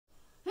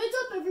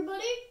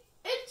everybody,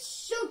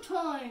 it's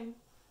showtime!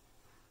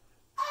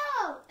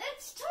 Oh,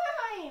 it's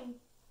time!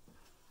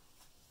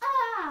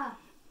 Ah!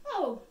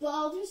 Oh,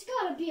 Ball, there's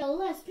gotta be a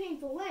less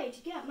painful way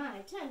to get my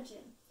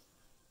attention.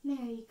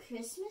 Merry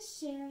Christmas,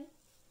 Sharon.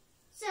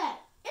 Say,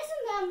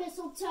 isn't that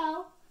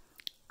mistletoe?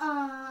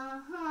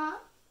 Uh-huh.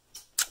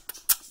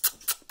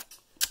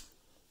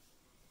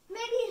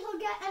 Maybe he'll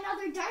get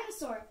another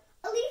dinosaur,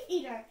 a leaf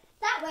eater.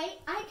 That way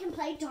I can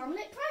play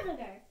dominant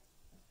predator.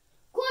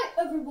 Quiet,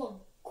 everyone!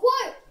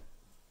 Quiet!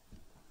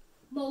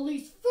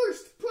 Molly's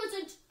first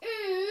present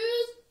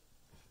is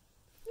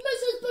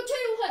Mrs.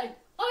 Potato Head.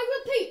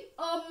 I repeat,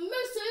 a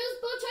Mrs.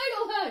 Potato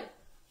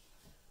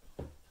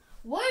Head.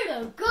 Way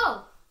to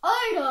go,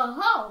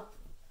 Idaho!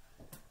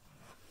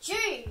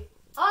 Gee,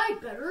 I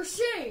better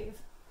shave.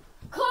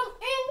 Come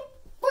in,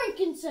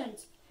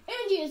 frankincense.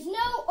 Andy is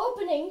now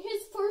opening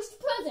his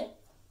first present.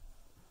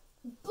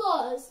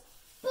 Buzz,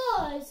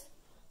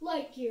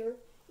 Lightyear,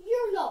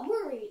 you're not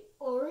worried,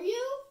 are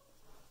you?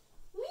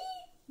 Me?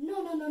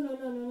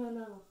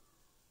 No.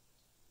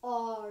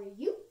 Are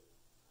you?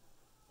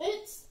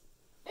 It's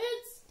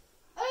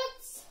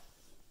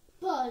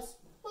Buzz,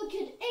 what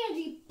could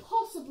Andy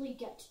possibly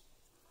get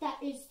that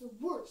is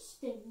worse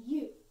than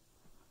you?